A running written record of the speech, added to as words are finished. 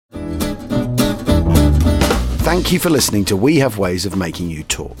Thank you for listening to We Have Ways of Making You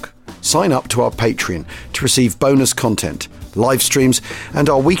Talk. Sign up to our Patreon to receive bonus content, live streams, and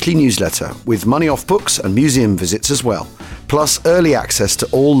our weekly newsletter with money off books and museum visits as well, plus early access to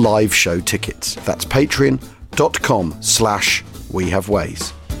all live show tickets. That's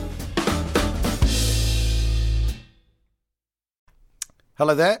patreon.com/wehaveways.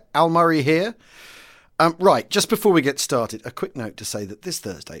 Hello there, Al Murray here. Right, just before we get started, a quick note to say that this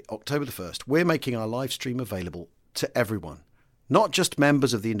Thursday, October the 1st, we're making our live stream available to everyone, not just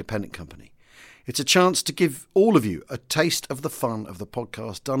members of the Independent Company. It's a chance to give all of you a taste of the fun of the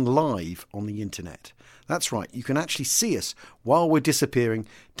podcast done live on the internet. That's right, you can actually see us while we're disappearing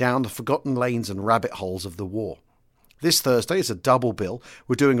down the forgotten lanes and rabbit holes of the war. This Thursday is a double bill.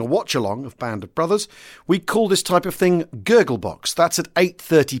 We're doing a watch-along of Band of Brothers. We call this type of thing Gurglebox. That's at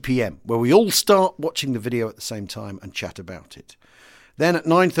 8:30pm, where we all start watching the video at the same time and chat about it. Then at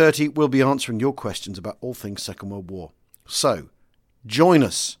 9:30, we'll be answering your questions about all things Second World War. So, join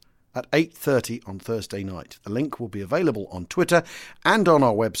us at 8:30 on Thursday night. The link will be available on Twitter and on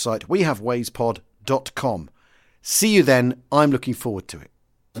our website, wehavewayspod.com. See you then. I'm looking forward to it.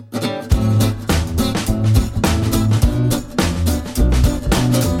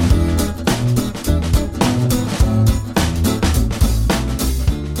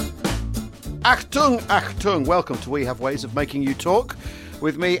 Achtung, Achtung. Welcome to We Have Ways of Making You Talk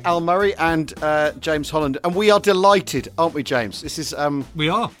with me, Al Murray, and James Holland. And we are delighted, aren't we, James? This is we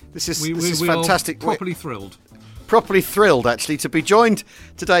are. This is fantastic. Are properly thrilled. Properly thrilled, actually, to be joined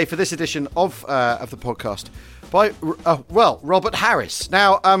today for this edition of the podcast by Robert Harris.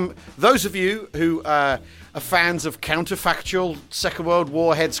 Now, those of you who are fans of counterfactual Second World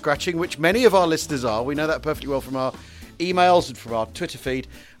War head scratching, which many of our listeners are, we know that perfectly well from our emails and from our Twitter feed.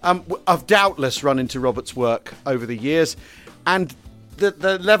 I've doubtless run into Robert's work over the years, and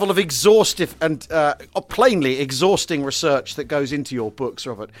the level of exhaustive and plainly exhausting research that goes into your books,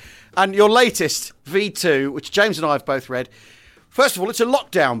 Robert. And your latest, V2, which James and I have both read. First of all, it's a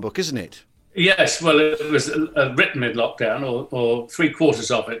lockdown book, isn't it? Yes, well, it was written mid-lockdown, or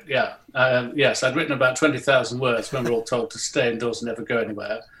three-quarters of it, yeah. Yes, I'd written about 20,000 words when we were all told to stay indoors and never go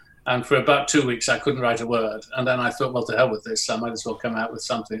anywhere. And for about 2 weeks, I couldn't write a word. And then I thought, well, to hell with this. I might as well come out with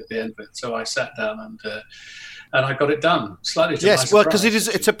something at the end of it. So I sat down and I got it done. Slightly to my surprise. Yes, well, because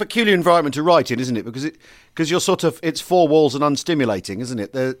it's a peculiar environment to write in, isn't it? Because you're it's four walls and unstimulating, isn't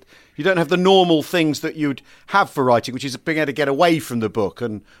it? You don't have the normal things that you'd have for writing, which is being able to get away from the book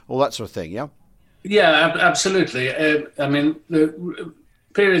and all that sort of thing, yeah? Yeah, absolutely. I mean, the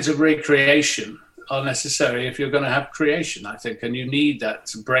periods of recreation are necessary if you're going to have creation, I think, and you need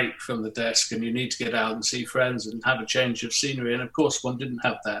that break from the desk, and you need to get out and see friends and have a change of scenery. And of course, one didn't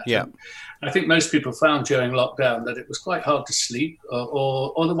have that. Yeah, and I think most people found during lockdown that it was quite hard to sleep,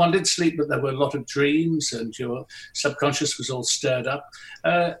 or that one did sleep, but there were a lot of dreams, and your subconscious was all stirred up.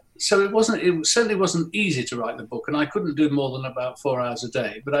 So it certainly wasn't easy to write the book, and I couldn't do more than about 4 hours a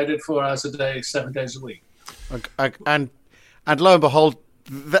day. But I did 4 hours a day, 7 days a week. And lo and behold,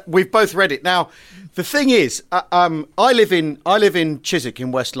 we've both read it. Now, the thing is, I live in Chiswick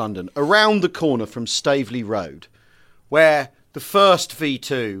in West London, around the corner from Staveley Road, where the first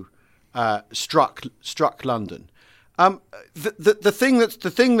V2 struck London. The thing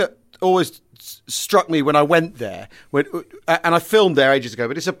that always struck me when I went there, and I filmed there ages ago,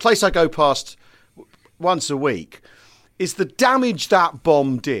 but it's a place I go past once a week, is the damage that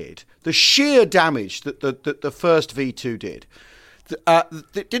bomb did, the sheer damage that the first V2 did.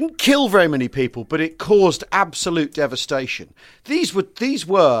 It didn't kill very many people, but it caused absolute devastation. These were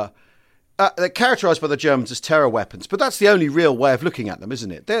they're characterised by the Germans as terror weapons, but that's the only real way of looking at them, isn't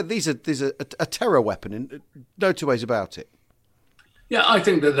it? These are a terror weapon, in no two ways about it. Yeah, I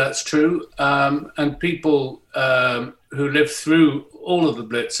think that's true. And people who lived through all of the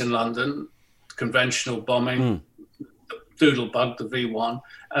Blitz in London, conventional bombing, Doodlebug, the V1,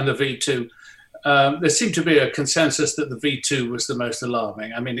 and the V2. There seemed to be a consensus that the V2 was the most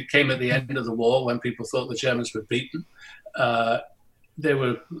alarming. I mean, it came at the end of the war when people thought the Germans were beaten. They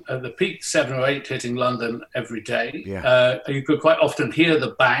were at the peak 7 or 8 hitting London every day. Yeah. You could quite often hear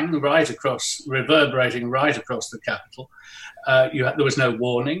the bang reverberating right across the capital. There was no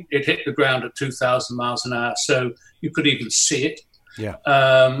warning. It hit the ground at 2,000 miles an hour, so you could even see it. Yeah.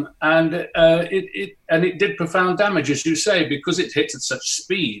 And it did profound damage, as you say, because it hit at such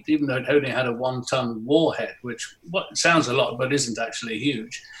speed, even though it only had a 1-ton warhead, which sounds a lot but isn't actually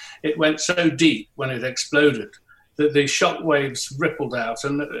huge. It went so deep when it exploded the shock waves rippled out,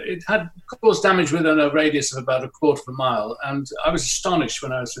 and it had caused damage within a radius of about a quarter of a mile. And I was astonished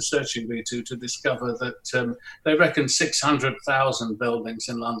when I was researching V2 to discover that they reckon 600,000 buildings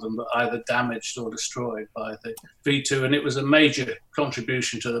in London were either damaged or destroyed by the V2, and it was a major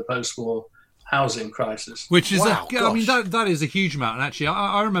contribution to the post-war housing crisis. Which is, I mean, that is a huge amount. And actually,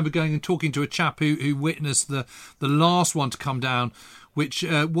 I remember going and talking to a chap who witnessed the last one to come down, which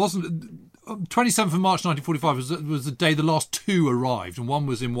wasn't... 27th of March 1945 was the day the last two arrived, and one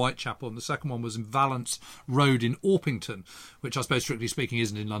was in Whitechapel and the second one was in Valence Road in Orpington, which I suppose strictly speaking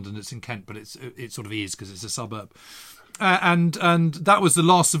isn't in London, it's in Kent, but it sort of is because it's a suburb. And that was the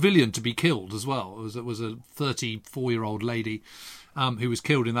last civilian to be killed as well. It was a 34-year-old lady who was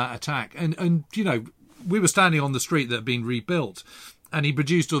killed in that attack. And you know, we were standing on the street that had been rebuilt, and he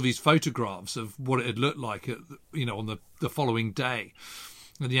produced all these photographs of what it had looked like, on the following day,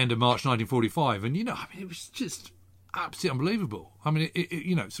 at the end of March 1945. And, you know, I mean, it was just absolutely unbelievable. I mean,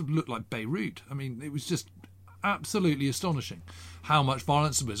 it sort of looked like Beirut. I mean, it was just absolutely astonishing how much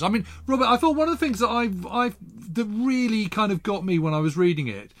violence there was. I mean, Robert, I thought one of the things that that really kind of got me when I was reading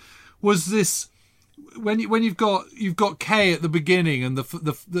it was this, when you've got Kay at the beginning and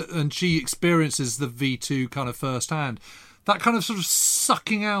and she experiences the V2 kind of firsthand, that kind of sort of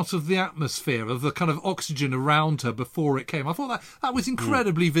sucking out of the atmosphere of the kind of oxygen around her before it came. I thought that was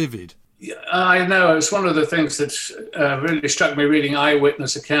incredibly vivid. Yeah, I know. It's one of the things that really struck me reading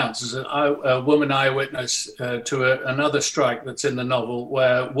eyewitness accounts. As a woman eyewitness to another strike that's in the novel,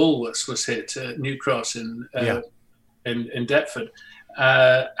 where Woolworths was hit at New Cross in Deptford,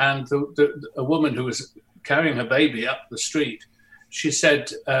 and a woman who was carrying her baby up the street, she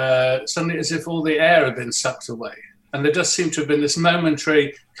said suddenly as if all the air had been sucked away. And there does seem to have been this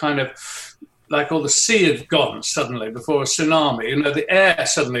momentary kind of, like all the sea had gone suddenly before a tsunami. You know, the air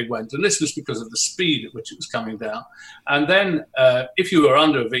suddenly went, and this was because of the speed at which it was coming down. And then, if you were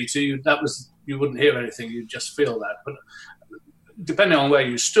under a V2, you wouldn't hear anything; you'd just feel that. But depending on where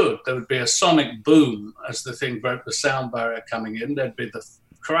you stood, there would be a sonic boom as the thing broke the sound barrier coming in. There'd be the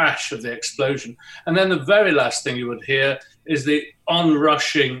crash of the explosion, and then the very last thing you would hear is the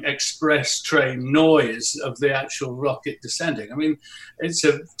onrushing express train noise of the actual rocket descending. I mean, it's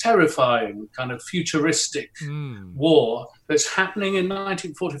a terrifying kind of futuristic war that's happening in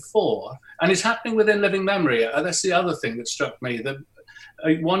 1944, and it's happening within living memory. That's the other thing that struck me, that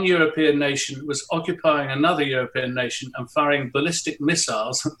one European nation was occupying another European nation and firing ballistic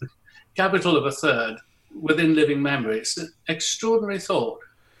missiles at the capital of a third within living memory. It's an extraordinary thought.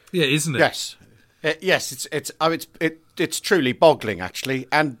 Yeah, isn't it? Yes. Yes, it's truly boggling, actually.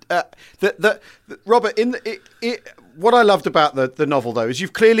 And Robert, what I loved about the novel, though, is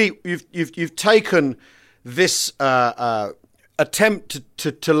you've taken this attempt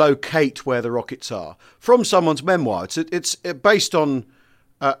to locate where the rockets are from someone's memoir. It's based on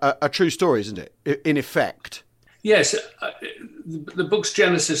a true story, isn't it? In effect. Yes, the book's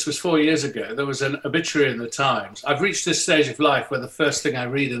genesis was 4 years ago. There was an obituary in the Times. I've reached this stage of life where the first thing I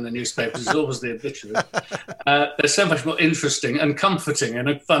read in the newspapers is always the obituary. They're so much more interesting and comforting in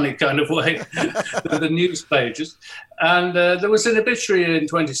a funny kind of way than the news pages. And there was an obituary in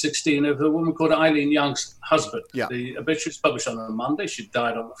 2016 of a woman called Eileen Young's husband. Yeah. The obituary was published on a Monday. She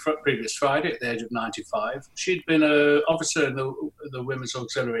died on the previous Friday at the age of 95. She'd been an officer in the Women's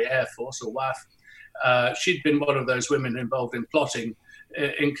Auxiliary Air Force, or WAAF. She'd been one of those women involved in plotting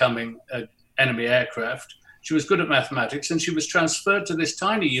incoming enemy aircraft. She was good at mathematics, and she was transferred to this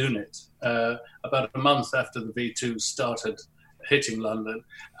tiny unit about a month after the V2 started hitting London.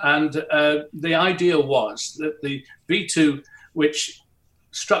 And the idea was that the V2, which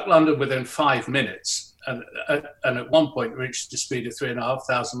struck London within 5 minutes, and at one point reached a speed of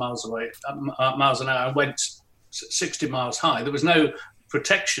 3,500 miles an hour, and went 60 miles high. There was no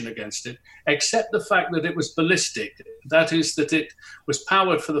protection against it, except the fact that it was ballistic. That is, that it was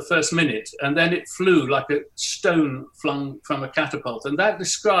powered for the first minute, and then it flew like a stone flung from a catapult. And that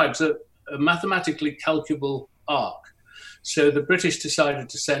describes a mathematically calculable arc. So the British decided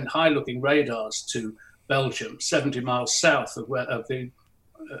to send high-looking radars to Belgium, 70 miles south of the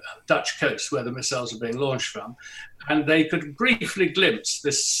Dutch coast where the missiles are being launched from. And they could briefly glimpse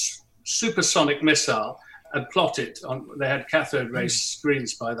this supersonic missile and plot it on. They had cathode ray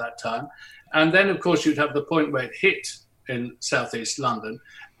screens by that time. And then, of course, you'd have the point where it hit in southeast London.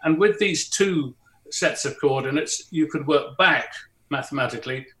 And with these two sets of coordinates, you could work back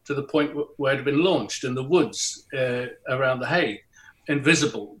mathematically to the point where it had been launched in the woods around The Hague,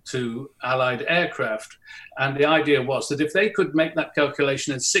 invisible to Allied aircraft. And the idea was that if they could make that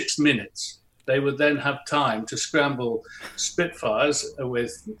calculation in 6 minutes, they would then have time to scramble Spitfires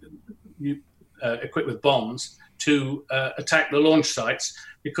with equipped with bombs to attack the launch sites,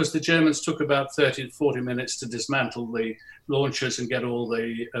 because the Germans took about 30 to 40 minutes to dismantle the launchers and get all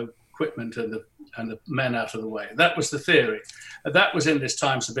the equipment and the men out of the way. That was the theory. That was in this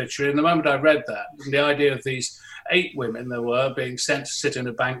Times obituary. And the moment I read that, the idea of these 8 women there were being sent to sit in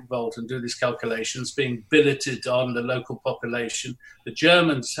a bank vault and do these calculations, being billeted on the local population. The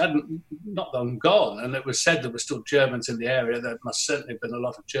Germans hadn't not long gone, and it was said there were still Germans in the area. There must certainly have been a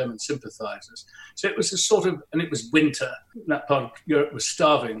lot of German sympathizers. So it was a sort of, and it was winter. That part of Europe was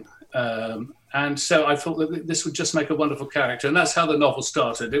starving. And so I thought that this would just make a wonderful character, and that's how the novel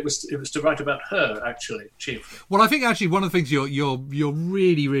started. It was to write about her, actually, chiefly. Well, I think actually one of the things you're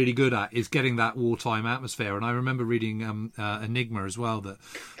really, really good at is getting that wartime atmosphere. And I remember reading Enigma as well,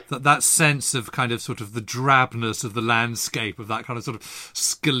 that sense of kind of sort of the drabness of the landscape, of that kind of sort of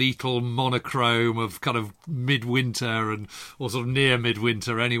skeletal monochrome of kind of midwinter or sort of near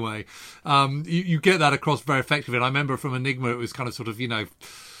midwinter anyway. You get that across very effectively. And I remember from Enigma it was kind of sort of,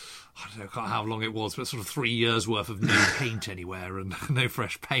 I don't know how long it was, but sort of 3 years worth of no paint anywhere and no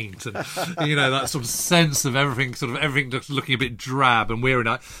fresh paint, and that sort of sense of everything just looking a bit drab and weird.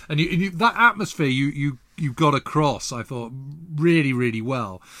 And you, that atmosphere you got across, I thought, really, really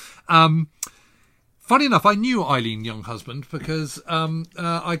well. Funny enough, I knew Eileen Younghusband because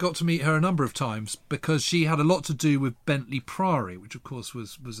I got to meet her a number of times because she had a lot to do with Bentley Priory, which of course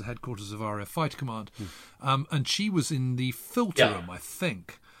was the headquarters of RAF Fighter Command, and she was in the filter room, I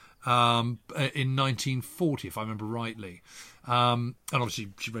think. In 1940, if I remember rightly, and obviously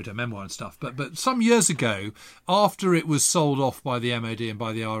she wrote her memoir and stuff. But some years ago, after it was sold off by the MOD and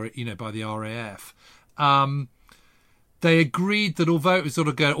by the RAF, they agreed that although it was sort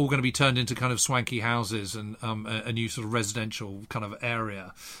of all going to be turned into kind of swanky houses and a new sort of residential kind of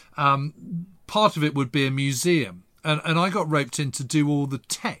area, part of it would be a museum, and I got roped in to do all the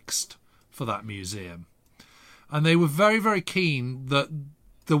text for that museum, and they were very, very keen that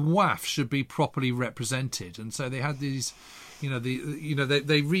the WAF should be properly represented, and so they had these,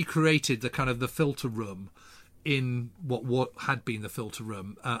 they recreated the kind of the filter room in what had been the filter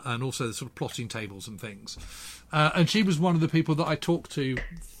room, and also the sort of plotting tables and things. And she was one of the people that I talked to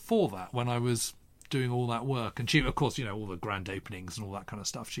for that when I was doing all that work. And she, of course, all the grand openings and all that kind of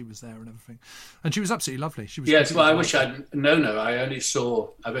stuff. She was there and everything, and she was absolutely lovely. She was. Yes, well, I wish I'd known her.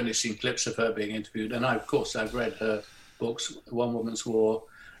 I've only seen clips of her being interviewed, and I've read her books, One Woman's War.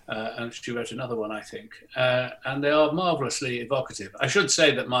 And she wrote another one, I think. And they are marvellously evocative. I should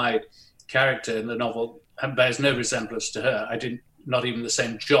say that my character in the novel bears no resemblance to her. Not even the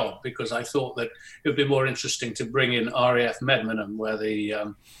same job, because I thought that it would be more interesting to bring in RAF Medmenham, where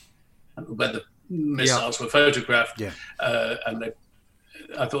the missiles were photographed. Yeah.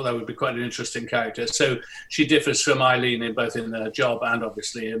 I thought that would be quite an interesting character. So she differs from Eileen in both in her job and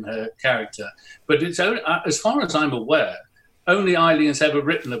obviously in her character. But it's only, as far as I'm aware, only Eileen's ever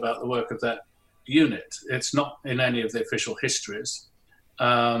written about the work of that unit. It's not in any of the official histories.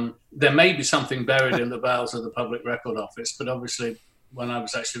 There may be something buried in the bowels of the Public Record Office, but obviously when I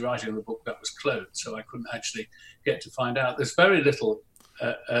was actually writing the book, that was closed, so I couldn't actually get to find out. There's very little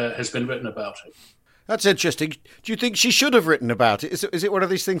has been written about it. That's interesting. Do you think she should have written about it? Is it one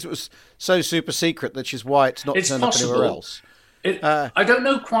of these things that was so super secret that is why it's not turned up anywhere else? I don't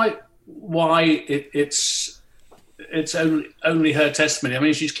know quite why it's only her testimony. I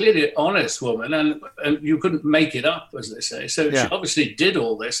mean, she's clearly an honest woman, and you couldn't make it up, as they say. So she obviously did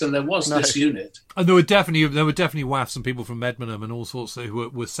all this, and there was this unit. And there were definitely WAFs and people from Medmenham and all sorts who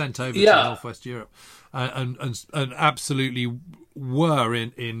were sent over to Northwest Europe, and absolutely were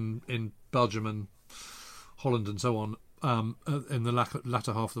in Belgium and Holland and so on in the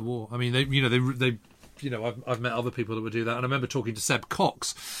latter half of the war. I mean, I've met other people that would do that, and I remember talking to Seb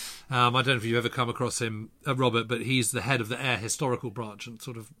Cox. I don't know if you've ever come across him, Robert, but he's the head of the Air Historical Branch, and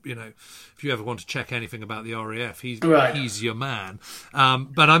sort of, if you ever want to check anything about the RAF, he's your man.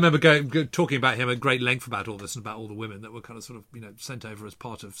 But I remember talking about him at great length about all this and about all the women that were kind of sort of, sent over as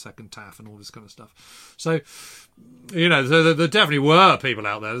part of Second TAF and all this kind of stuff. So, so there definitely were people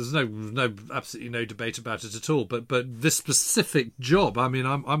out there. There's no absolutely no debate about it at all. But this specific job, I mean,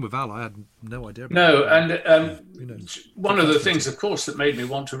 I'm with Al. I had no idea about it. And one of the things, of course, that made me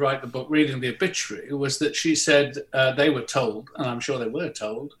want to write the book, reading the obituary, was that she said they were told, and I'm sure they were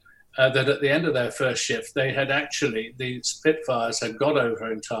told, that at the end of their first shift, they had actually, the Spitfires had got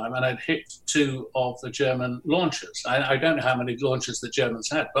over in time and had hit 2 of the German launchers. I don't know how many launchers the Germans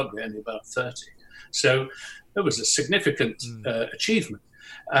had, probably only about 30. So it was a significant achievement.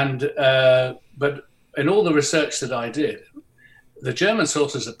 And but in all the research that I did, the German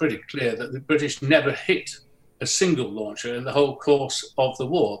sources are pretty clear that the British never hit a single launcher in the whole course of the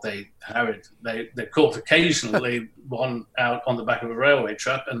war. They caught occasionally one out on the back of a railway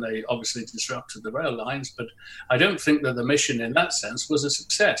track, and they obviously disrupted the rail lines, but I don't think that the mission in that sense was a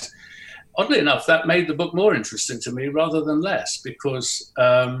success. Oddly enough, that made the book more interesting to me rather than less, because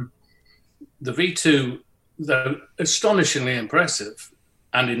the V2, though astonishingly impressive,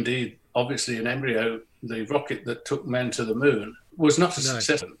 and indeed obviously an embryo, the rocket that took men to the moon, was not a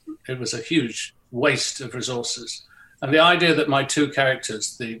success. It was a huge waste of resources. And the idea that my two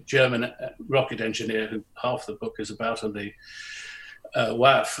characters, the German rocket engineer, who half the book is about, and the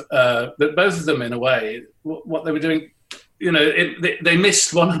WAF, that both of them, in a way, what they were doing, they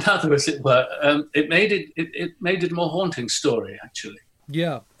missed one another, as it were. It made it a more haunting story, actually.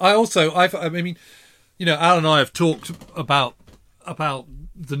 Yeah. Al and I have talked about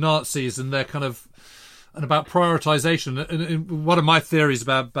the Nazis and their kind of, and about prioritization. And one of my theories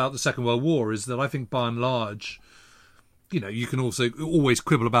about the Second World War is that I think by and large, you can also always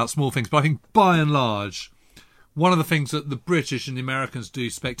quibble about small things, but I think by and large, one of the things that the British and the Americans do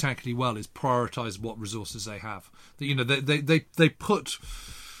spectacularly well is prioritize what resources they have. They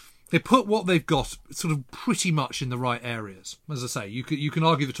put what they've got sort of pretty much in the right areas. As I say, you can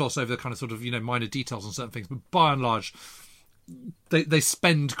argue the toss over the kind of sort of minor details on certain things, but by and large, they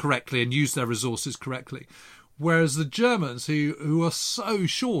spend correctly and use their resources correctly. Whereas the Germans, who are so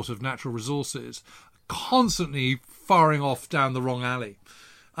short of natural resources, constantly firing off down the wrong alley.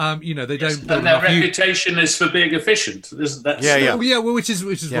 They don't. And their reputation is for being efficient. Which is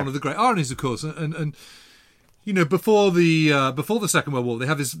one of the great ironies, of course. And before the Second World War, they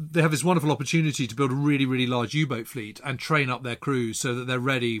have this wonderful opportunity to build a really, really large U-boat fleet and train up their crews so that they're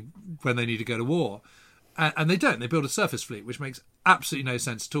ready when they need to go to war. And they don't. They build a surface fleet, which makes absolutely no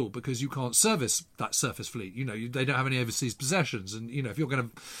sense at all, because you can't service that surface fleet. They don't have any overseas possessions. And, if you're going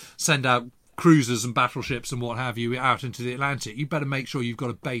to send out cruisers and battleships and what have you out into the Atlantic, you better make sure you've got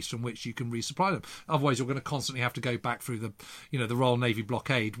a base from which you can resupply them. Otherwise, you're going to constantly have to go back through the Royal Navy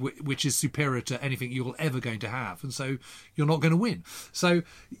blockade, which is superior to anything you're ever going to have. And so you're not going to win. So,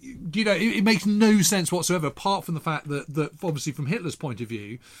 it makes no sense whatsoever, apart from the fact that obviously from Hitler's point of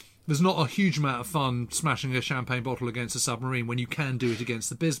view, there's not a huge amount of fun smashing a champagne bottle against a submarine when you can do it against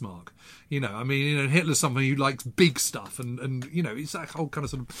the Bismarck. Hitler's somebody who likes big stuff, and it's that whole kind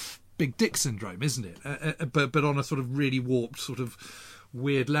of sort of big dick syndrome, isn't it? But on a sort of really warped, sort of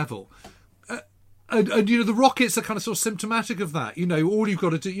weird level. And the rockets are kind of sort of symptomatic of that. All you've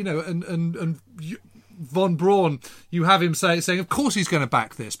got to do, and von Braun, you have him saying, of course he's going to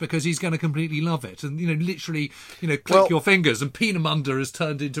back this because he's going to completely love it, and literally, click your fingers, and Peenemünde has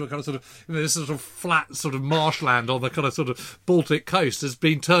turned into a kind of sort of this sort of flat sort of marshland on the kind of sort of Baltic coast has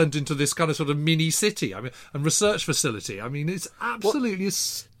been turned into this kind of sort of mini city, and research facility. It's absolutely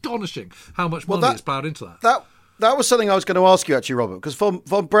astonishing how much money is plowed into that. That was something I was going to ask you actually, Robert, because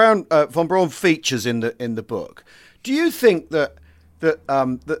von Braun features in the book. Do you think that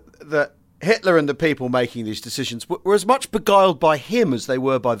Hitler and the people making these decisions were as much beguiled by him as they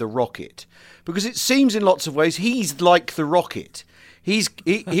were by the rocket? Because it seems in lots of ways he's like the rocket. He's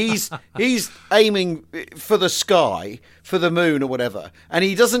aiming for the sky, for the moon or whatever, and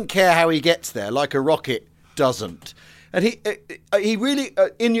he doesn't care how he gets there, like a rocket doesn't. And he really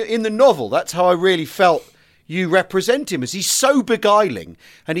in the novel, that's how I really felt you represent him, as he's so beguiling,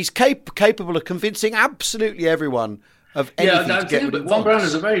 and he's capable of convincing absolutely everyone of anything to get what he von Braun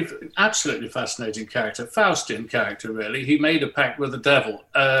is a absolutely fascinating character, Faustian character, really. He made a pact with the devil.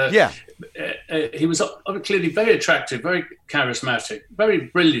 He was clearly very attractive, very charismatic, very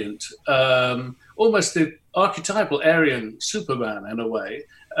brilliant, almost the archetypal Aryan Superman in a way.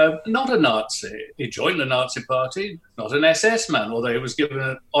 Not a Nazi. He joined the Nazi party, not an SS man, although he was given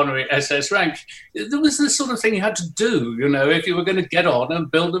an honorary SS rank. There was this sort of thing you had to do, if you were going to get on and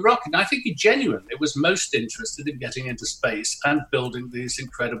build a rocket. And I think he genuinely was most interested in getting into space and building these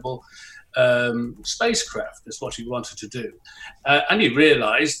incredible spacecraft. Is what he wanted to do. And he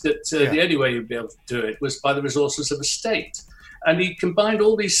realized that the only way he'd be able to do it was by the resources of a state. And he combined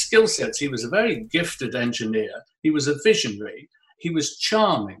all these skill sets. He was a very gifted engineer. He was a visionary. He was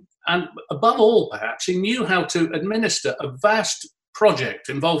charming. And above all, perhaps, he knew how to administer a vast project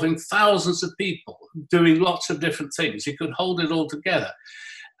involving thousands of people doing lots of different things. He could hold it all together.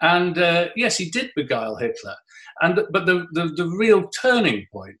 And yes, he did beguile Hitler. But the real turning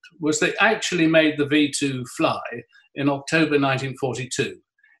point was they actually made the V2 fly in October 1942.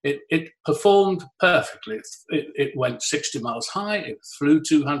 It performed perfectly. It went 60 miles high. It flew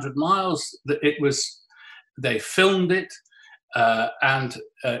 200 miles. They filmed it. And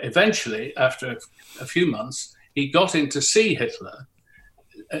eventually, after a few months, he got in to see Hitler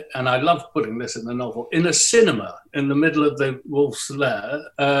and I love putting this in the novel, in a cinema in the middle of the Wolf's Lair.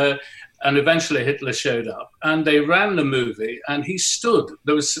 And eventually Hitler showed up, and they ran the movie, and he stood.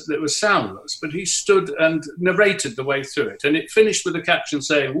 It was soundless, but he stood and narrated the way through it. And it finished with a caption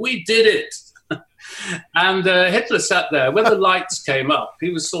saying, "We did it." And Hitler sat there. When the lights came up, he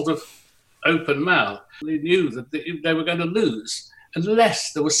was sort of open-mouthed. He knew that they were going to lose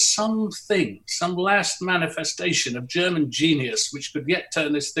unless there was something, some last manifestation of German genius which could yet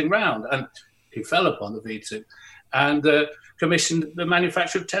turn this thing round. And he fell upon the V2 and commissioned the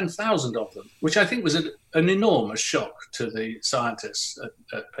manufacture of 10,000 of them, which I think was an enormous shock to the scientists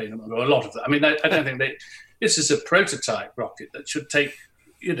at Peenemünde, or a lot of them. I mean, I don't think this is a prototype rocket that should take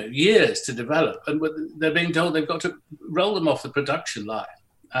years to develop, and they're being told they've got to roll them off the production line,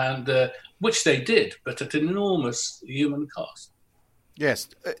 and which they did, but at an enormous human cost. Yes,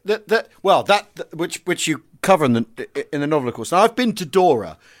 which you cover in the novel, of course. Now, I've been to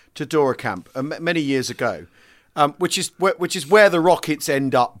Dora Camp many years ago, which is where the rockets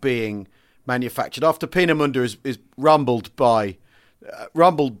end up being manufactured after Peenemünde is rumbled by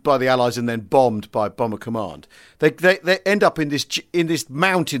the Allies and then bombed by Bomber Command. They end up in this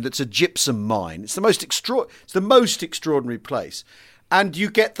mountain that's a gypsum mine. It's the most extraordinary place, and you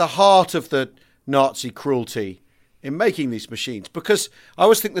get the heart of the Nazi cruelty in making these machines, because I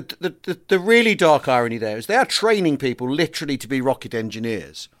always think that the really dark irony there is they are training people literally to be rocket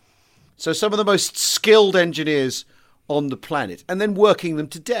engineers. So some of the most skilled engineers on the planet, and then working them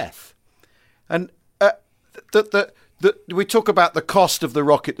to death. And we talk about the cost of the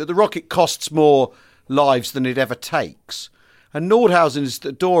rocket, that the rocket costs more lives than it ever takes. And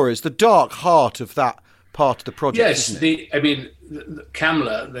Nordhausen Dora is the dark heart of that part of the project. Yes, isn't it?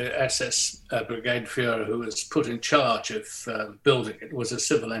 Kammler, the SS brigade Führer who was put in charge of building it, was a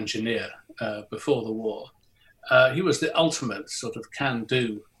civil engineer before the war. He was the ultimate sort of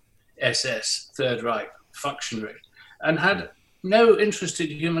can-do SS Third Reich functionary, and had no interest in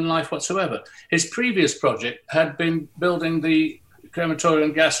human life whatsoever. His previous project had been building the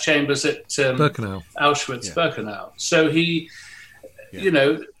crematorium gas chambers at Auschwitz-Birkenau. So he, he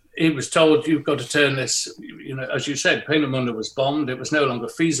was told, you've got to turn this, as you said, Peenemünde was bombed. It was no longer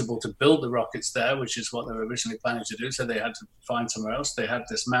feasible to build the rockets there, which is what they were originally planning to do. So they had to find somewhere else. They had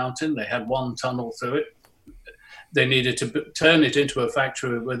this mountain. They had one tunnel through it. They needed to turn it into a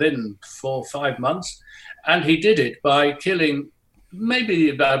factory within 4 or 5 months. And he did it by killing maybe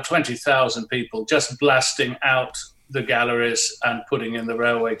about 20,000 people, just blasting out the galleries and putting in the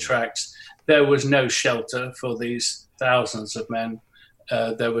railway tracks. There was no shelter for these thousands of men.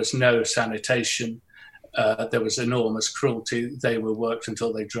 There was no sanitation. There was enormous cruelty. They were worked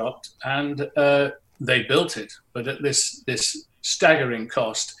until they dropped, and they built it, but at this staggering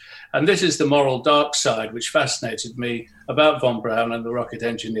cost. And this is the moral dark side which fascinated me about von Braun and the rocket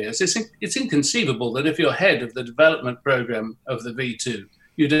engineers. It's inconceivable that if you're head of the development program of the V2,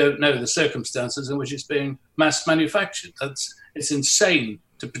 you don't know the circumstances in which it's being mass manufactured. It's insane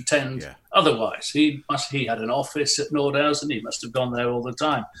to pretend otherwise. He had an office at Nordhausen. He must have gone there all the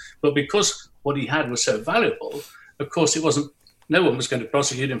time. But because what he had was so valuable, of course, no one was going to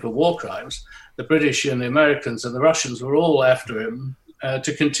prosecute him for war crimes. The British and the Americans and the Russians were all after him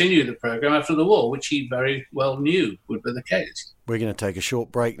to continue the program after the war, which he very well knew would be the case. We're going to take a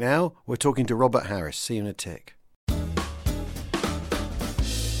short break now. We're talking to Robert Harris. See you in a tick.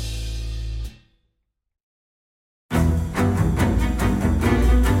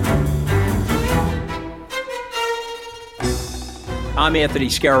 I'm Anthony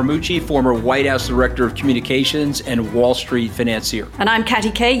Scaramucci, former White House Director of Communications and Wall Street financier. And I'm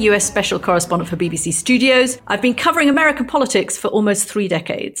Katty Kay, US Special Correspondent for BBC Studios. I've been covering American politics for almost 3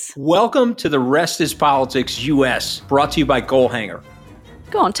 decades. Welcome to The Rest is Politics US, brought to you by Goalhanger.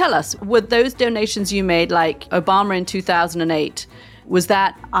 Go on, tell us, were those donations you made, like Obama in 2008, was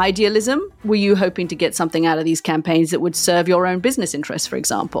that idealism? Were you hoping to get something out of these campaigns that would serve your own business interests, for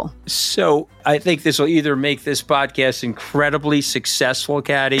example? So I think this will either make this podcast incredibly successful,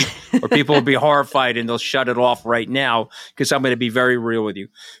 Katty, or people will be horrified and they'll shut it off right now, because I'm going to be very real with you.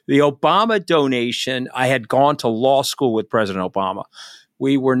 The Obama donation, I had gone to law school with President Obama.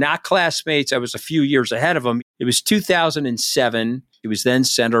 We were not classmates. I was a few years ahead of him. It was 2007. He was then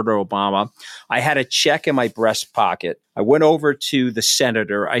Senator Obama. I had a check in my breast pocket. I went over to the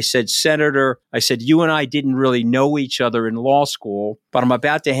senator. I said, Senator, you and I didn't really know each other in law school, but I'm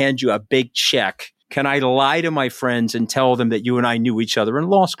about to hand you a big check. Can I lie to my friends and tell them that you and I knew each other in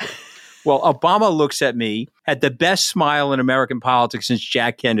law school? Well, Obama looks at me, had the best smile in American politics since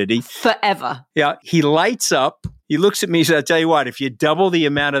Jack Kennedy. Forever. Yeah, he lights up. He looks at me and says, I'll tell you what, if you double the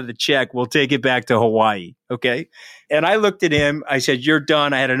amount of the check, we'll take it back to Hawaii. Okay. And I looked at him. I said, you're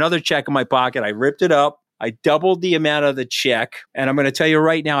done. I had another check in my pocket. I ripped it up. I doubled the amount of the check. And I'm going to tell you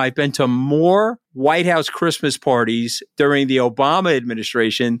right now, I've been to more White House Christmas parties during the Obama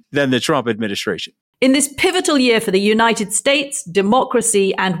administration than the Trump administration. In this pivotal year for the United States,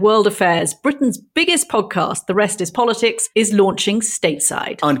 democracy, and world affairs, Britain's biggest podcast, The Rest is Politics, is launching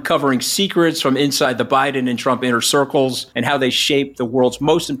stateside. Uncovering secrets from inside the Biden and Trump inner circles and how they shape the world's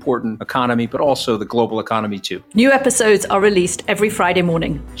most important economy, but also the global economy too. New episodes are released every Friday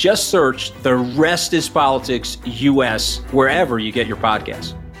morning. Just search The Rest is Politics US wherever you get your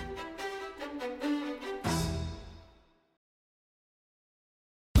podcasts.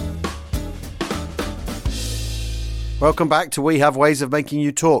 Welcome back to We Have Ways of Making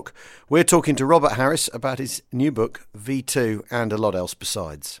You Talk. We're talking to Robert Harris about his new book, V2, and a lot else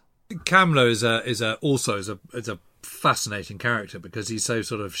besides. Kamler is a fascinating character because he's so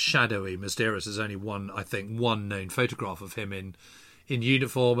sort of shadowy, mysterious. There's only one known photograph of him in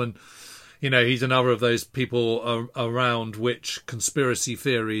uniform, and he's another of those people around which conspiracy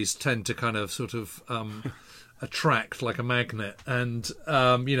theories tend to kind of sort of attract like a magnet. And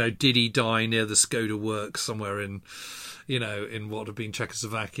did he die near the Skoda works somewhere in what would have been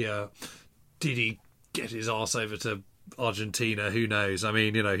Czechoslovakia? Did he get his arse over to Argentina? Who knows? I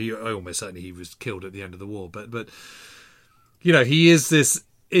mean, he almost certainly he was killed at the end of the war, but he is this.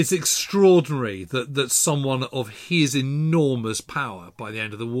 It's extraordinary that someone of his enormous power by the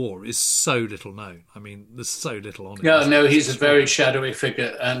end of the war is so little known. I mean, there's so little on it. Yeah, no, he's a very shadowy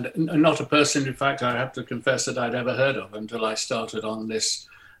figure and not a person, in fact, I have to confess that I'd ever heard of until I started on this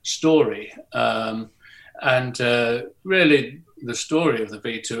story. Really, the story of the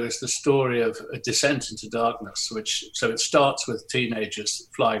V2 is the story of a descent into darkness, so it starts with teenagers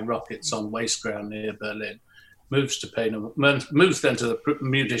flying rockets on waste ground near Berlin. Moves then to the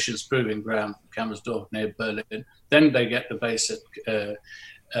munitions proving ground, Kammersdorf near Berlin. Then they get the base at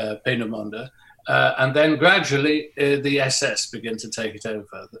Peenemünde. And then gradually the SS begin to take it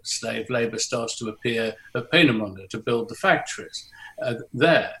over. The slave labour starts to appear at Peenemünde to build the factories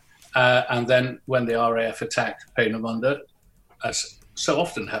there. And then when the RAF attacked Peenemünde, as so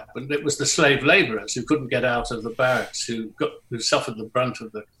often happened, it was the slave labourers who couldn't get out of the barracks who suffered the brunt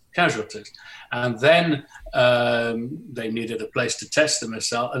of the casualties. And then they needed a place to test the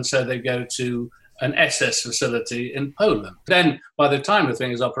missile, and so they go to an SS facility in Poland. Then, by the time the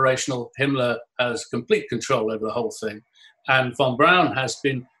thing is operational, Himmler has complete control over the whole thing, and von Braun has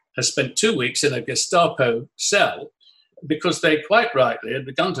spent 2 weeks in a Gestapo cell because they quite rightly had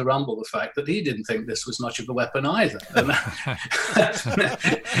begun to rumble the fact that he didn't think this was much of a weapon either.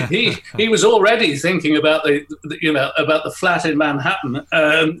 he was already thinking about about the flat in Manhattan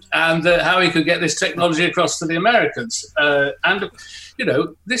and how he could get this technology across to the Americans.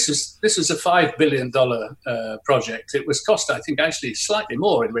 This is a $5 billion project. It was cost, I think, actually slightly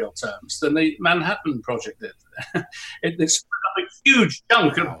more in real terms than the Manhattan project did. It's a huge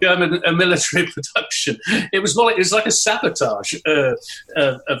chunk of German military production. It was like a sabotage of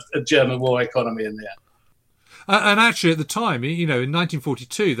German war economy in the end. And actually, at the time, in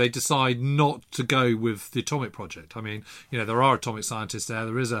 1942, they decide not to go with the atomic project. I mean, there are atomic scientists there.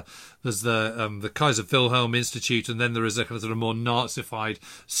 There's the Kaiser Wilhelm Institute, and then there is a kind of sort of more Nazified,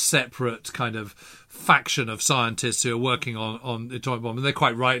 separate kind of faction of scientists who are working on the atomic bomb, and they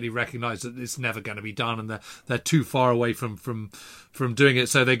quite rightly recognise that it's never going to be done, and they're too far away from doing it,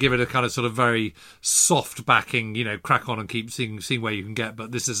 so they give it a kind of sort of very soft backing, crack on and keep seeing where you can get,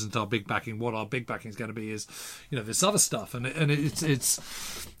 but this isn't our big backing. What our big backing is going to be is, this other stuff, and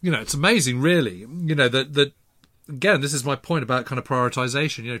it's amazing, really, that again, this is my point about kind of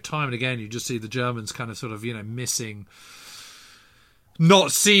prioritization. Time and again, you just see the Germans kind of sort of missing.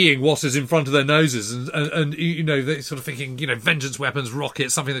 Not seeing what is in front of their noses, and they're sort of thinking, vengeance weapons,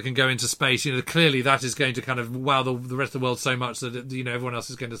 rockets, something that can go into space. Clearly that is going to kind of wow the rest of the world so much that everyone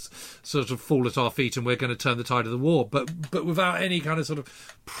else is going to sort of fall at our feet, and we're going to turn the tide of the war. But without any kind of sort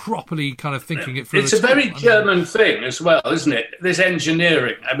of properly kind of thinking it through. It's a very German thing as well, isn't it? This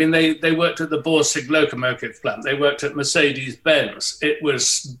engineering. I mean, they worked at the Borsig locomotive plant. They worked at Mercedes-Benz. It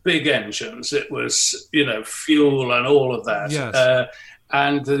was big engines. It was fuel and all of that. Yes.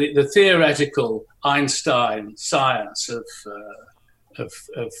 And the theoretical Einstein science of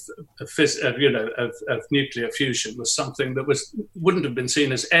nuclear fusion was something that wouldn't have been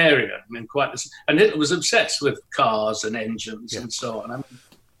seen as alien. I mean, and Hitler was obsessed with cars and engines and so on.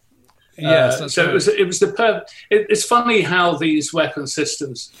 Yes, so right. It was it's funny how these weapon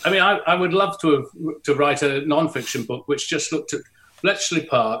systems. I mean, I would love to write a non-fiction book which just looked at Bletchley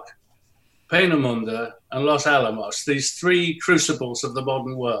Park, Peenemünde, and Los Alamos, these three crucibles of the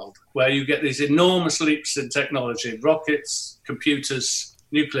modern world, where you get these enormous leaps in technology, rockets, computers,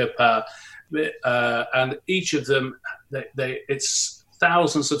 nuclear power, and each of them, it's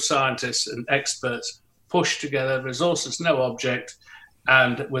thousands of scientists and experts pushed together, resources no object,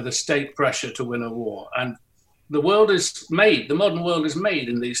 and with a state pressure to win a war. And the modern world is made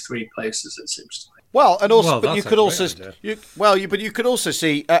in these three places, it seems to me. Well, and also, Well, but you that's could a also, great idea. but you could also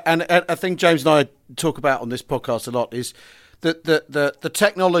see, and I think James and I talk about on this podcast a lot, is that the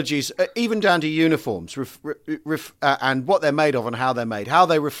technologies, even down to uniforms, and what they're made of and how they're made, how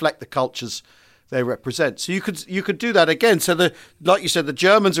they reflect the cultures they represent. So you could do that again. So like you said, the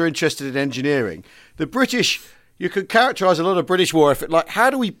Germans are interested in engineering. The British, you could characterise a lot of British war effort like, how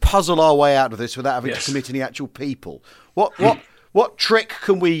do we puzzle our way out of this without having to commit any actual people? What trick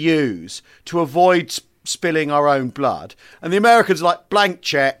can we use to avoid spilling our own blood? And the Americans are like, blank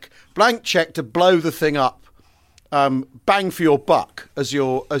check to blow the thing up, bang for your buck as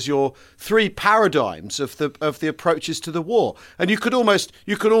your three paradigms of the approaches to the war. And you could almost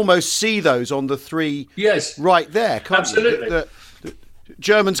see those on the three right there, can't Absolutely. you? The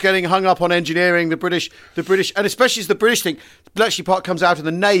Germans getting hung up on engineering, the British, and especially as the British thing, Bletchley Park comes out in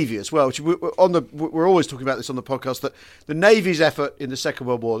the Navy as well. Which we're always talking about this on the podcast, that the Navy's effort in the Second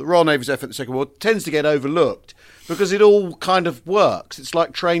World War, the Royal Navy's effort in the Second World War, tends to get overlooked because it all kind of works. It's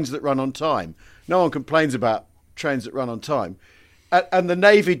like trains that run on time. No one complains about trains that run on time, and the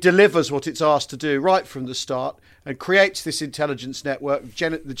Navy delivers what it's asked to do right from the start and creates this intelligence network.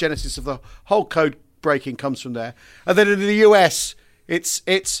 The genesis of the whole code breaking comes from there, and then in the US. It's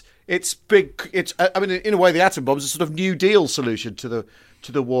big. I mean, in a way, the atom bomb is a sort of New Deal solution to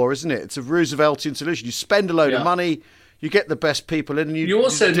the war, isn't it? It's a Rooseveltian solution. You spend a load of money, you get the best people in, and you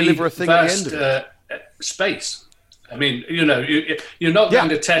also deliver a thing vast, at the end of it. Space. I mean, you're not going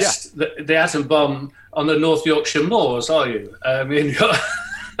to test the atom bomb on the North Yorkshire moors, are you? I mean,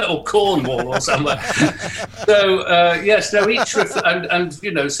 or Cornwall or somewhere. So and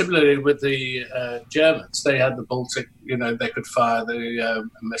similarly with the Germans, they had the Baltic. They could fire the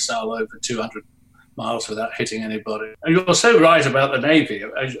missile over 200 miles without hitting anybody. And you're so right about the Navy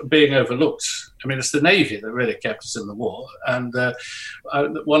being overlooked. I mean, it's the Navy that really kept us in the war. And a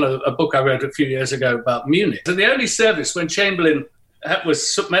book I wrote a few years ago about Munich. And the only service when Chamberlain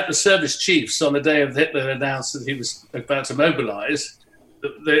met the service chiefs on the day of Hitler announced that he was about to mobilise.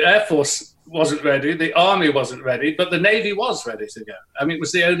 The Air Force wasn't ready, the Army wasn't ready, but the Navy was ready to go. I mean, it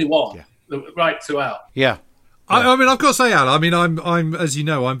was the only one right throughout. Yeah. I mean, I've got to say, Al, I mean, I'm as you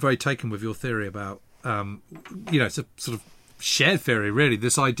know, I'm very taken with your theory about, it's a sort of shared theory, really.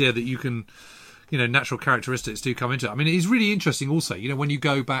 This idea that you can, natural characteristics do come into it. I mean, it's really interesting also, when you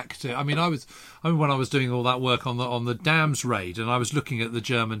go back to, I mean, when I was doing all that work on the dams raid, and I was looking at the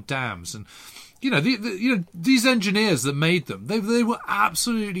German dams, and these engineers that made them, they were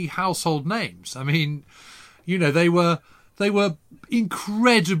absolutely household names. I mean, they were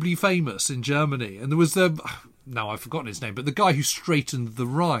incredibly famous in Germany, and there was now I've forgotten his name, but the guy who straightened the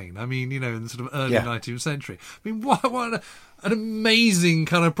Rhine. I mean, in the sort of early 19th century. I mean, what an amazing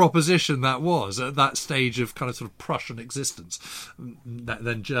kind of proposition that was at that stage of kind of sort of Prussian existence,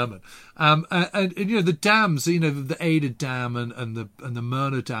 then German. And the dams, the Ada Dam and the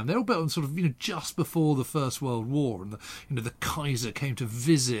Murnau Dam, they're all built on sort of, just before the First World War, and the Kaiser came to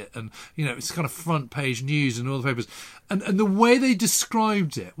visit, and it's kind of front page news in all the papers, and the way they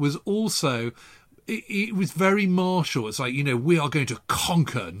described it was also. It was very martial. It's like, we are going to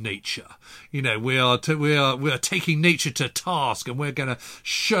conquer nature. We are taking nature to task, and we're going to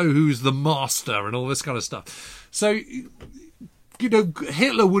show who's the master and all this kind of stuff. So,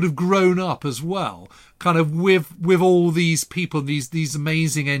 Hitler would have grown up as well, kind of with all these people, these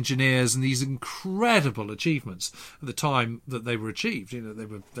amazing engineers and these incredible achievements at the time that they were achieved.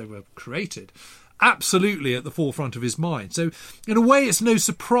 They were created. Absolutely at the forefront of his mind. So in a way, it's no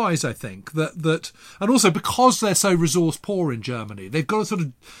surprise, I think, that and also because they're so resource poor in Germany, they've got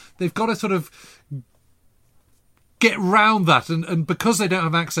to sort of get round that, and because they don't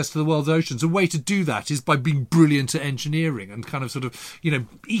have access to the world's oceans, a way to do that is by being brilliant at engineering and kind of sort of,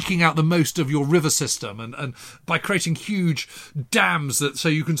 eking out the most of your river system, and by creating huge dams so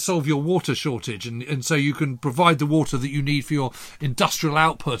you can solve your water shortage, and so you can provide the water that you need for your industrial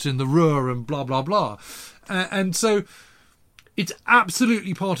output in the Ruhr and blah, blah, blah. And so it's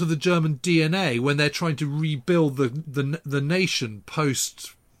absolutely part of the German DNA when they're trying to rebuild the nation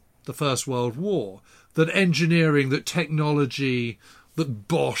post the First World War, that engineering, that technology, that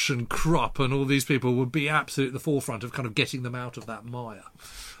Bosch and Krupp and all these people would be absolutely at the forefront of kind of getting them out of that mire.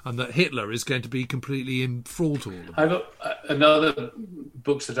 and that Hitler is going to be completely enthralled to all of it. I've got another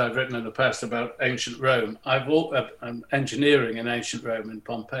books that I've written in the past about ancient Rome. I'm engineering in ancient Rome in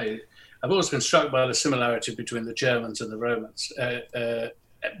Pompeii. I've always been struck by the similarity between the Germans and the Romans.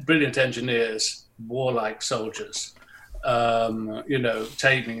 Brilliant engineers, warlike soldiers,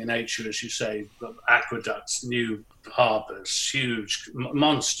 taming in nature, as you say, aqueducts, new harbours, huge,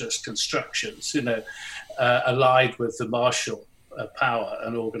 monstrous constructions, allied with the martial power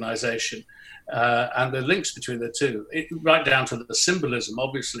and organisation. And the links between the two, right down to the symbolism,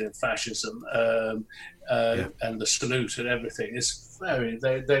 obviously, of fascism and the salute and everything, is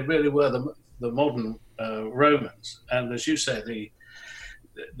they really were the modern Romans. And as you say,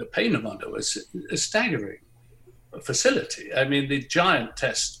 the Peenemünde was a staggering facility. I mean, the giant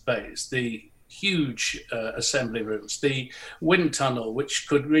test bays, the huge assembly rooms, the wind tunnel, which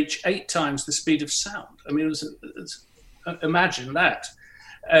could reach 8 times the speed of sound. I mean, imagine that.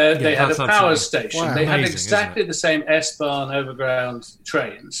 They had a power station. Wow, they had amazing, exactly the same S-Bahn overground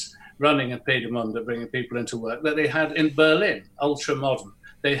trains running in Peenemünde, bringing people into work, that they had in Berlin, ultra-modern.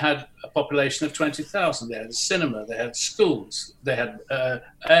 They had a population of 20,000. They had a cinema. They had schools. They had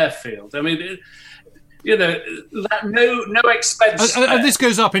airfield. I mean, no expense. And this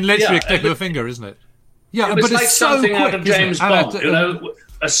goes up in literally a click of a finger, isn't it? Yeah, it was but like it's so something quick, out of James Bond. Bond,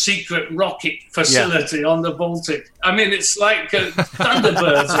 a secret rocket facility on the Baltic. I mean, it's like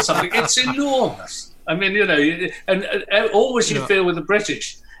Thunderbirds or something. It's enormous. I mean, and always you feel with the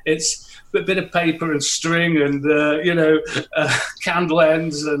British, it's a bit of paper and string and candle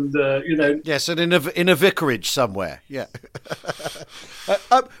ends and Yes, and in a vicarage somewhere. Yeah.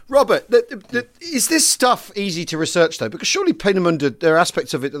 Robert, is this stuff easy to research though? Because surely Peenemünde, there are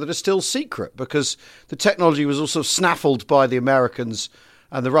aspects of it that are still secret because the technology was also snaffled by the Americans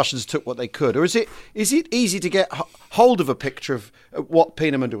and the Russians took what they could. Or is it easy to get hold of a picture of what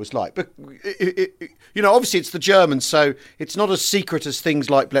Peenemünde was like? But obviously it's the Germans, so it's not as secret as things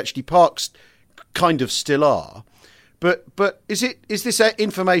like Bletchley Park kind of still are. But is this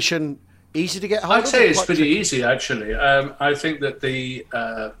information easy to get hold of? I'd say it's pretty easy, actually. I think that the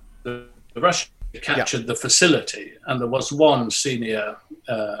Russians captured the facility, and there was one senior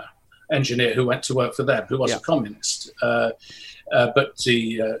engineer who went to work for them, who was a communist. But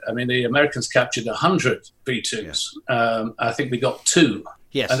the Americans captured 100 V2s. Yeah. I think we got 2.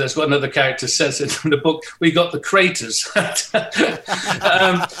 Yes. And there's what another character says in the book, we got the craters.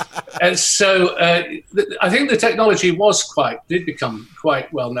 And so I think the technology did become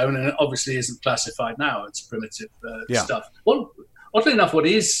quite well known, and it obviously isn't classified now. It's primitive stuff. Well, oddly enough, what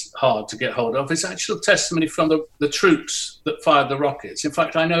is hard to get hold of is actual testimony from the troops that fired the rockets. In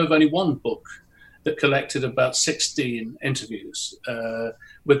fact, I know of only one book that collected about 16 interviews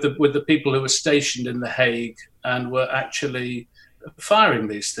with the people who were stationed in The Hague and were actually firing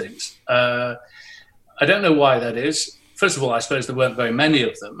these things. I don't know why that is. First of all, I suppose there weren't very many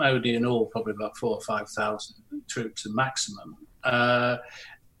of them. Only in all, probably about 4,000 or 5,000 troops maximum.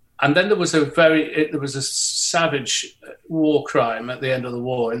 And then there was a savage war crime at the end of the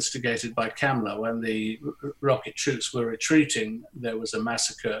war instigated by Kamler when the rocket troops were retreating. There was a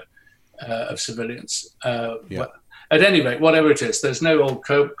massacre of civilians. But at any rate, whatever it is, there's no old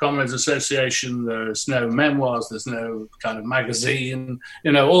Comrades Association, there's no memoirs, there's no kind of magazine,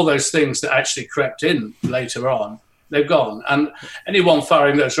 all those things that actually crept in later on, they've gone. And anyone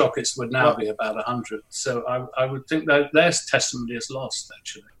firing those rockets would now be about 100. So I would think that their testimony is lost,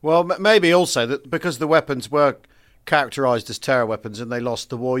 actually. Well, maybe also that because the weapons were characterised as terror weapons and they lost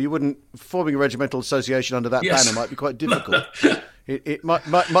the war, forming a regimental association under that banner might be quite difficult. It might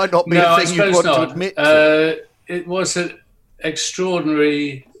not be a thing you want to admit to. It was an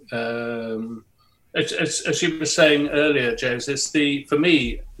extraordinary, as you were saying earlier, James, for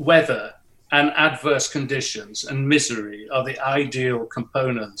me, weather and adverse conditions and misery are the ideal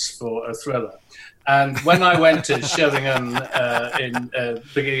components for a thriller. And when I went to Sheringham in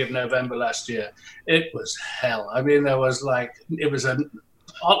beginning of November last year, it was hell. I mean, it was a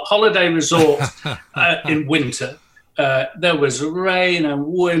holiday resort in winter. There was rain and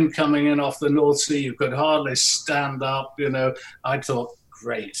wind coming in off the North Sea. You could hardly stand up, I thought,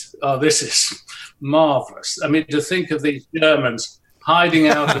 great. Oh, this is marvellous. I mean, to think of these Germans hiding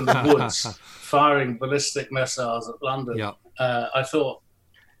out in the woods, firing ballistic missiles at London. Yeah. I thought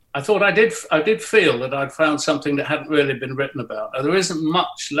I did feel that I'd found something that hadn't really been written about. There isn't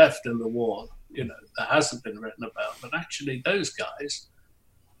much left in the war, that hasn't been written about. But actually, those guys,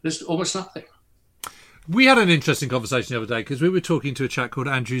 there's almost nothing. We had an interesting conversation the other day because we were talking to a chap called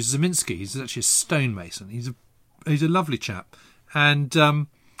Andrew Ziminski. He's actually a stonemason. He's a lovely chap. And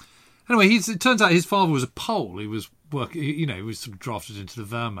anyway, it turns out his father was a Pole. He was he was sort of drafted into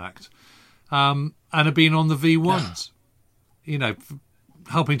the Wehrmacht, and had been on the V1s,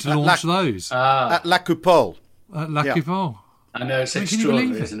 helping to launch those. At La Coupole. At La Coupole. I know, it's Can you extraordinary,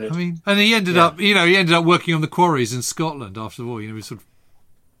 believe it? isn't it? I mean, and he ended up, he ended up working on the quarries in Scotland after the war. He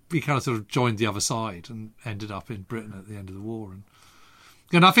kind of sort of joined the other side and ended up in Britain at the end of the war.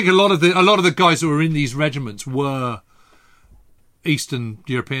 And I think a lot of the guys who were in these regiments were Eastern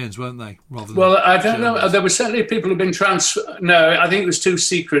Europeans, weren't they? Well, I don't know. There were certainly people who've been No, I think it was too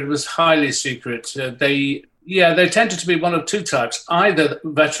secret. It was highly secret. They tended to be one of two types: either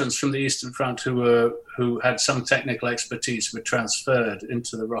veterans from the Eastern Front who had some technical expertise were transferred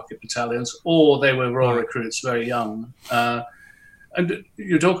into the rocket battalions, or they were raw recruits, very young. And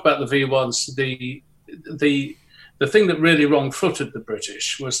you talk about the V1s. The thing that really wrong-footed the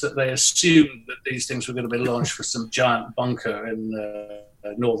British was that they assumed that these things were going to be launched from some giant bunker in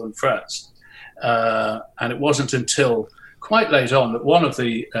northern France. And it wasn't until quite late on that one of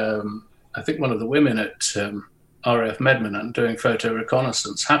the women at RAF Medmenham doing photo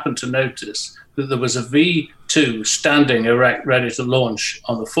reconnaissance happened to notice that there was a V2 standing erect, ready to launch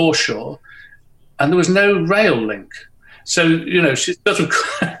on the foreshore, and there was no rail link. So, she sort of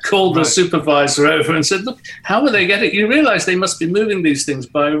called the supervisor over and said, look, how are they getting? You realise they must be moving these things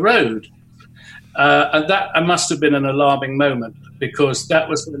by road. And that must have been an alarming moment, because that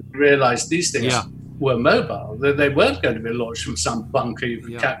was when they realised these things were mobile. They weren't going to be launched from some bunker you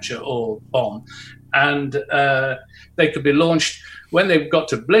could capture or bomb. And they could be launched. When they got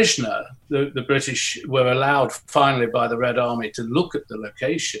to Blizna, the British were allowed finally by the Red Army to look at the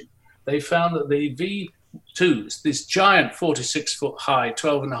location. They found that the V2s, this giant 46-foot high,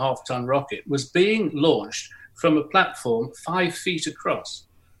 12.5-ton rocket, was being launched from a platform 5 feet across.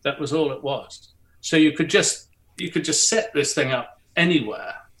 That was all it was. So you could just set this thing up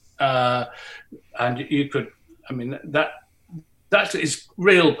anywhere, and you could. I mean, that is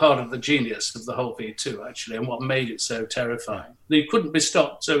real part of the genius of the whole V2, actually, and what made it so terrifying. They couldn't be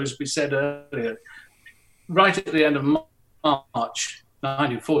stopped. So, as we said earlier, right at the end of March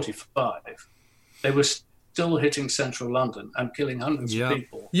 1945. They were still hitting central London and killing hundreds of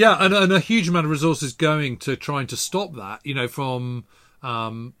people. Yeah, and a huge amount of resources going to trying to stop that, from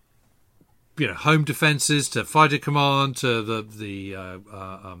home defences to fighter command to the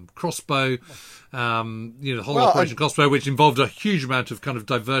crossbow, the whole Operation Crossbow, which involved a huge amount of kind of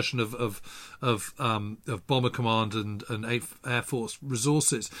diversion of bomber command and Air Force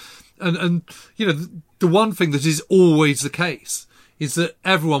resources. And the one thing that is always the case is that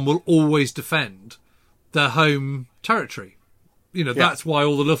everyone will always defend their home territory. That's why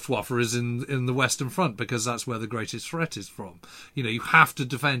all the Luftwaffe is in the Western Front, because that's where the greatest threat is from. You have to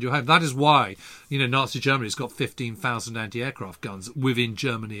defend your home. That is why, Nazi Germany's got 15,000 anti-aircraft guns within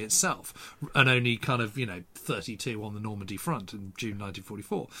Germany itself, and only kind of, 32 on the Normandy front in June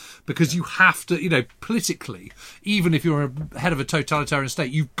 1944. Because you have to, politically, even if you're head of a totalitarian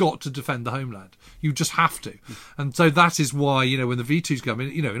state, you've got to defend the homeland. You just have to. And so that is why, when the V2s come in,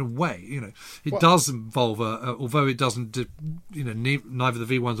 in a way, it does involve, although it doesn't, neither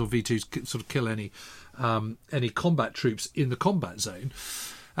the V1s or V2s sort of kill any combat troops in the combat zone.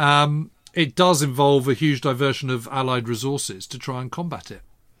 It does involve a huge diversion of Allied resources to try and combat it.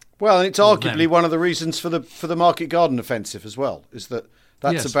 Well, and it's arguably one of the reasons for the Market Garden offensive as well. Is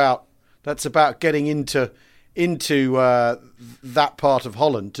that's about getting into that part of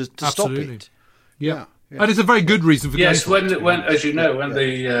Holland to stop it. Yeah. And it's a very good reason for when as you know, when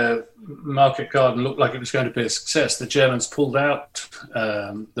the Market Garden looked like it was going to be a success, the Germans pulled out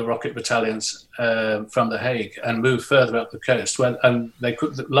the rocket battalions from The Hague and moved further up the coast. And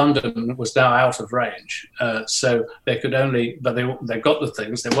London was now out of range, so they could only. But they got the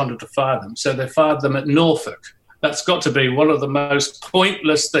things, they wanted to fire them, so they fired them at Norfolk. That's got to be one of the most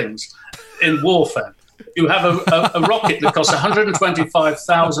pointless things in warfare. You have a rocket that costs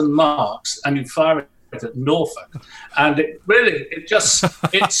 125,000 marks, and you fire it at Norfolk, and it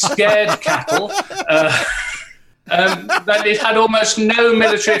scared cattle. That it had almost no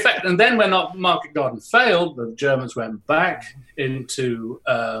military effect. And then when Market Garden failed, the Germans went back into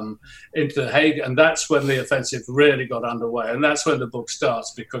The Hague, and that's when the offensive really got underway. And that's when the book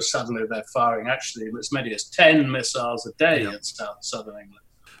starts, because suddenly they're firing actually as many as 10 missiles a day in southern England.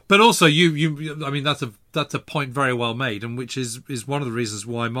 But also, I mean, that's a point very well made, and which is one of the reasons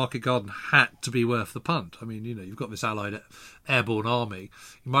why Market Garden had to be worth the punt. I mean, you've got this Allied airborne army,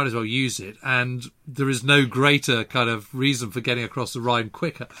 you might as well use it, and there is no greater kind of reason for getting across the Rhine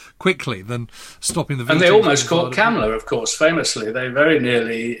quickly than stopping the. And they almost caught Kammler, of course, famously. They very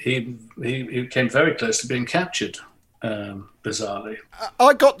nearly he came very close to being captured. bizarrely.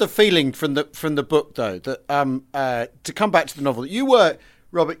 I got the feeling from the book, though, that to come back to the novel, you were,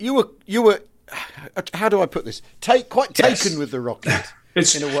 Robert, you were. How do I put this? Taken with the rocket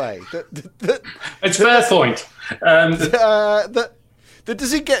in a way. It's a fair point.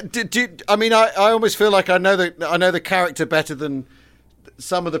 Does he get? I mean, I almost feel like I know the character better than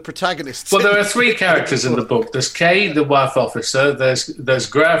some of the protagonists. Well, there are three characters in the book. There's Kay, the WAF officer. There's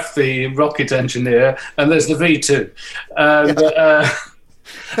Graf, the rocket engineer, and there's the V2. And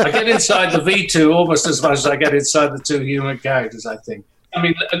I get inside the V2 almost as much as I get inside the two human characters, I think. I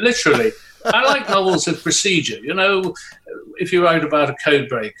mean, literally, I like novels of procedure. You know, if you wrote about a code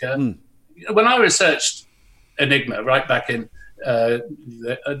breaker, when I researched Enigma right back in the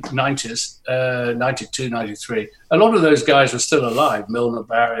 90s, 92, 93, a lot of those guys were still alive, Milner,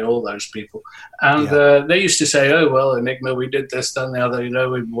 Barry, all those people. And they used to say, oh, well, Enigma, we did this, done the other, you know,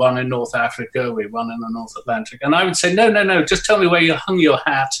 we won in North Africa, we won in the North Atlantic. And I would say, no, just tell me where you hung your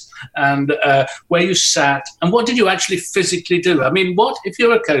hat and where you sat and what did you actually physically do? I mean, what, if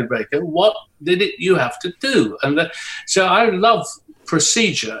you're a code breaker, what did you have to do? And so I love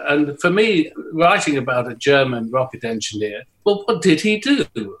procedure. And for me, writing about a German rocket engineer, well, what did he do?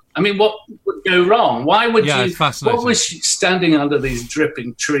 I mean, what would go wrong? Why would you? What was standing under these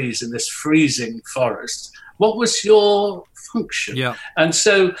dripping trees in this freezing forest? What was your function? Yeah. And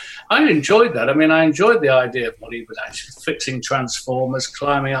so I enjoyed that. I mean, I enjoyed the idea of what he was actually fixing transformers,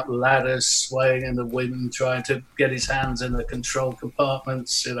 climbing up ladders, swaying in the wind, trying to get his hands in the control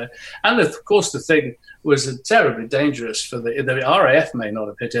compartments, you know. And of course, the thing was terribly dangerous for the RAF may not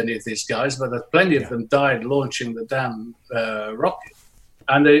have hit any of these guys, but plenty of them died launching the damn rocket.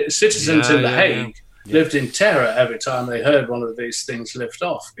 And the citizens in The Hague lived in terror every time they heard one of these things lift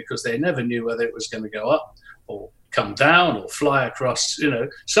off because they never knew whether it was going to go up or come down or fly across. You know,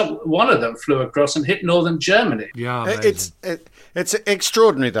 one of them flew across and hit northern Germany. Yeah, it's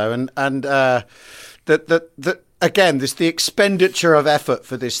extraordinary though, and that again, the expenditure of effort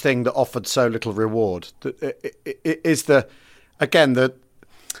for this thing that offered so little reward. Is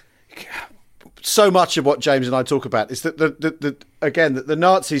so much of what James and I talk about is that the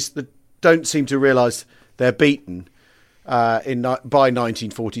Nazis don't seem to realise they're beaten by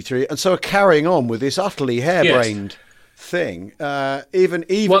 1943, and so are carrying on with this utterly harebrained thing. I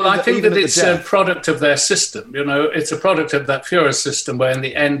think that it's a product of their system. You know, it's a product of that Führer system where, in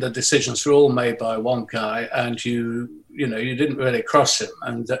the end, the decisions were all made by one guy, and you didn't really cross him.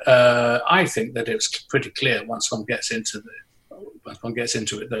 And I think that it was pretty clear once one gets into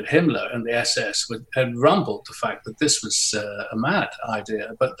it that Himmler and the SS had rumbled the fact that this was a mad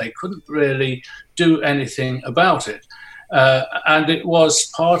idea, but they couldn't really do anything about it. And it was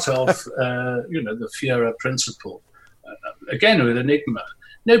part of, the Führer principle. Again, with Enigma,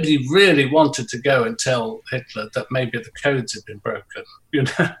 nobody really wanted to go and tell Hitler that maybe the codes had been broken. You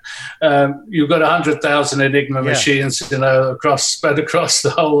know, you've got 100,000 Enigma machines, spread across the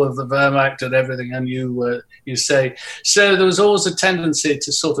whole of the Wehrmacht and everything, and you say so. There was always a tendency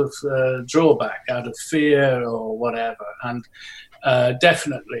to sort of draw back out of fear or whatever, and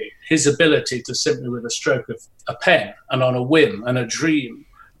definitely his ability to simply, with a stroke of a pen and on a whim and a dream,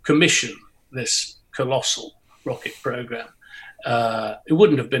 commission this colossal rocket program. It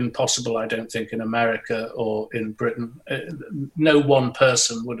wouldn't have been possible, I don't think, in America or in Britain. No one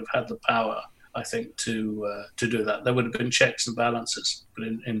person would have had the power, I think, to do that. There would have been checks and balances, but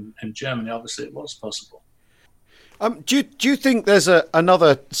in Germany, obviously, it was possible. Do you think there's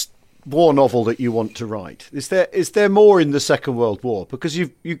another war novel that you want to write? Is there more in the Second World War? Because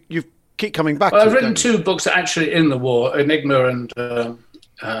you keep coming back. Well, I've written two books actually in the war: Enigma and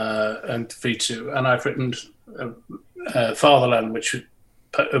V2, and I've written Fatherland, which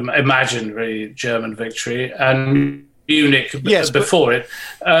imaginary German victory, and Munich before it.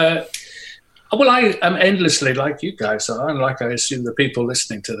 Well, I am endlessly, like you guys are, and like I assume the people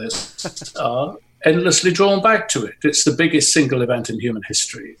listening to this are, endlessly drawn back to it. It's the biggest single event in human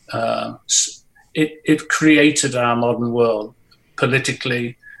history. It created our modern world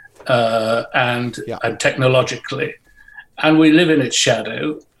politically and technologically, and we live in its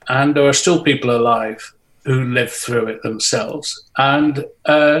shadow, and there are still people alive who lived through it themselves. And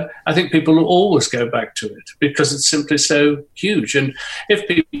I think people will always go back to it because it's simply so huge. And if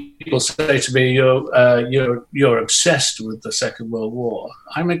people say to me, you're obsessed with the Second World War,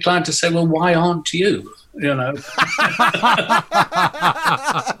 I'm inclined to say, well, why aren't you? You know?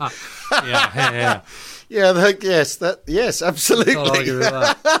 Yeah. Yes, absolutely. Can't argue with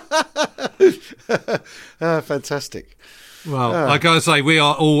that. Fantastic. Well, like I say, we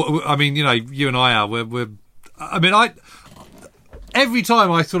are all. I mean, you and I are. We're. I mean, every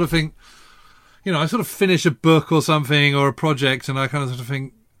time I sort of think, I sort of finish a book or something or a project, and I kind of sort of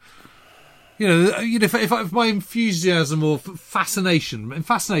think, if my enthusiasm or fascination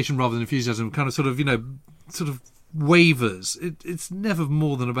rather than enthusiasm kind of sort of wavers, it's never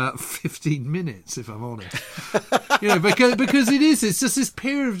more than about 15 minutes, if I'm honest. Because it's just this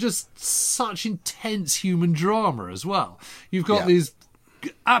period of just such intense human drama as well. You've got this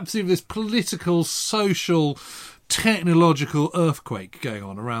political, social, technological earthquake going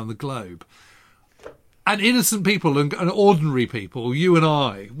on around the globe. And innocent people and ordinary people, you and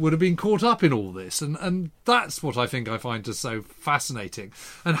I, would have been caught up in all this. And that's what I find just so fascinating.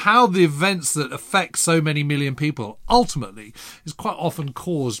 And how the events that affect so many million people ultimately is quite often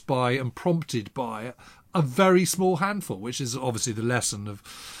caused by and prompted by a very small handful, which is obviously the lesson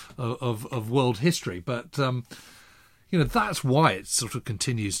of world history. But, that's why it sort of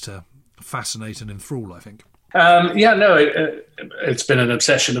continues to fascinate and enthrall, I think. It's been an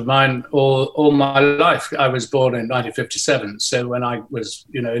obsession of mine all my life. I was born in 1957, so when I was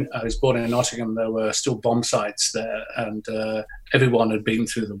born in Nottingham, there were still bomb sites there, and everyone had been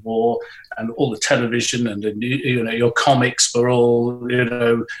through the war, and all the television and your comics were all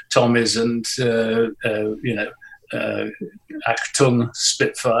Tommies and Achtung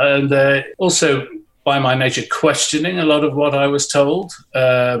Spitfire, and also by my nature questioning a lot of what I was told,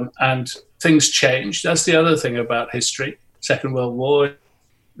 and things changed. That's the other thing about history. Second World War,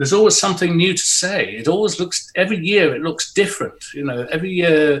 there's always something new to say. It always looks, every year it looks different. Every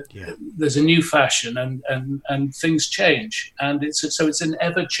year there's a new fashion and things change. And it's an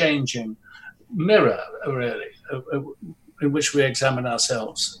ever-changing mirror, really, in which we examine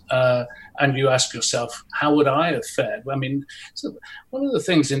ourselves. And you ask yourself, how would I have fared? I mean, so one of the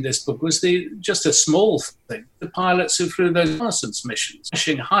things in this book was just a small thing. The pilots who flew those reconnaissance missions,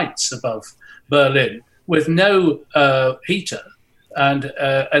 pushing heights above Berlin with no heater and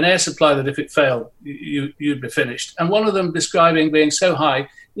an air supply that if it failed, you'd be finished. And one of them describing being so high,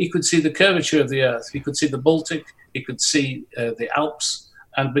 he could see the curvature of the earth. He could see the Baltic. He could see the Alps.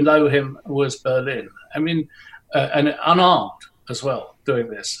 And below him was Berlin. I mean, and unarmed as well, doing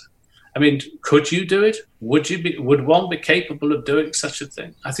this. I mean, could you do it? Would one be capable of doing such a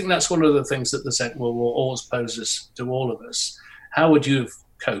thing? I think that's one of the things that the Second World War always poses to all of us. How would you have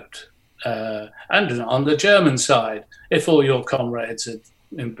coped? And on the German side, if all your comrades had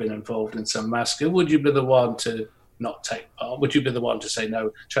been involved in some massacre, would you be the one to not take part? Would you be the one to say,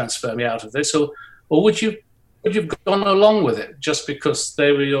 no, transfer me out of this? Or would you have gone along with it just because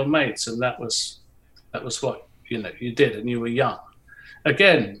they were your mates and that was what you did and you were young?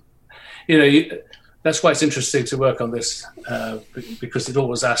 Again, that's why it's interesting to work on this, because it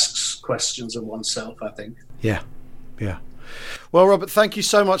always asks questions of oneself, I think. Yeah. Well, Robert, thank you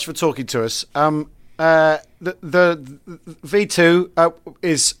so much for talking to us. The V2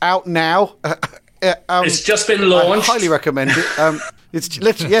 is out now. It's just been launched. I highly recommend it. It's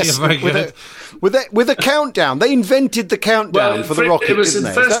literally, yes, with a countdown. They invented the countdown for the rocket. It was the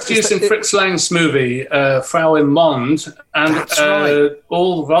first use in Fritz Lang's movie, Frau im Mond, and right.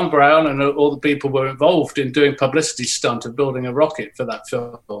 All Von Braun and all the people were involved in doing publicity stunt of building a rocket for that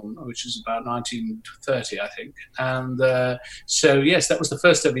film, which is about 1930, I think. And so, yes, that was the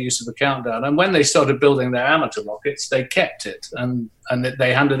first ever use of the countdown. And when they started building their amateur rockets, they kept it, and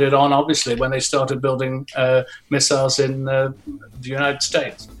they handed it on, obviously, when they started building missiles in the United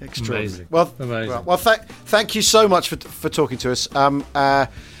States. Extraordinary. Amazing. Well, thank you so much for talking to us. Thank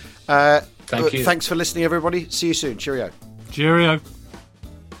you. Thanks for listening, everybody. See you soon. Cheerio. Cheerio.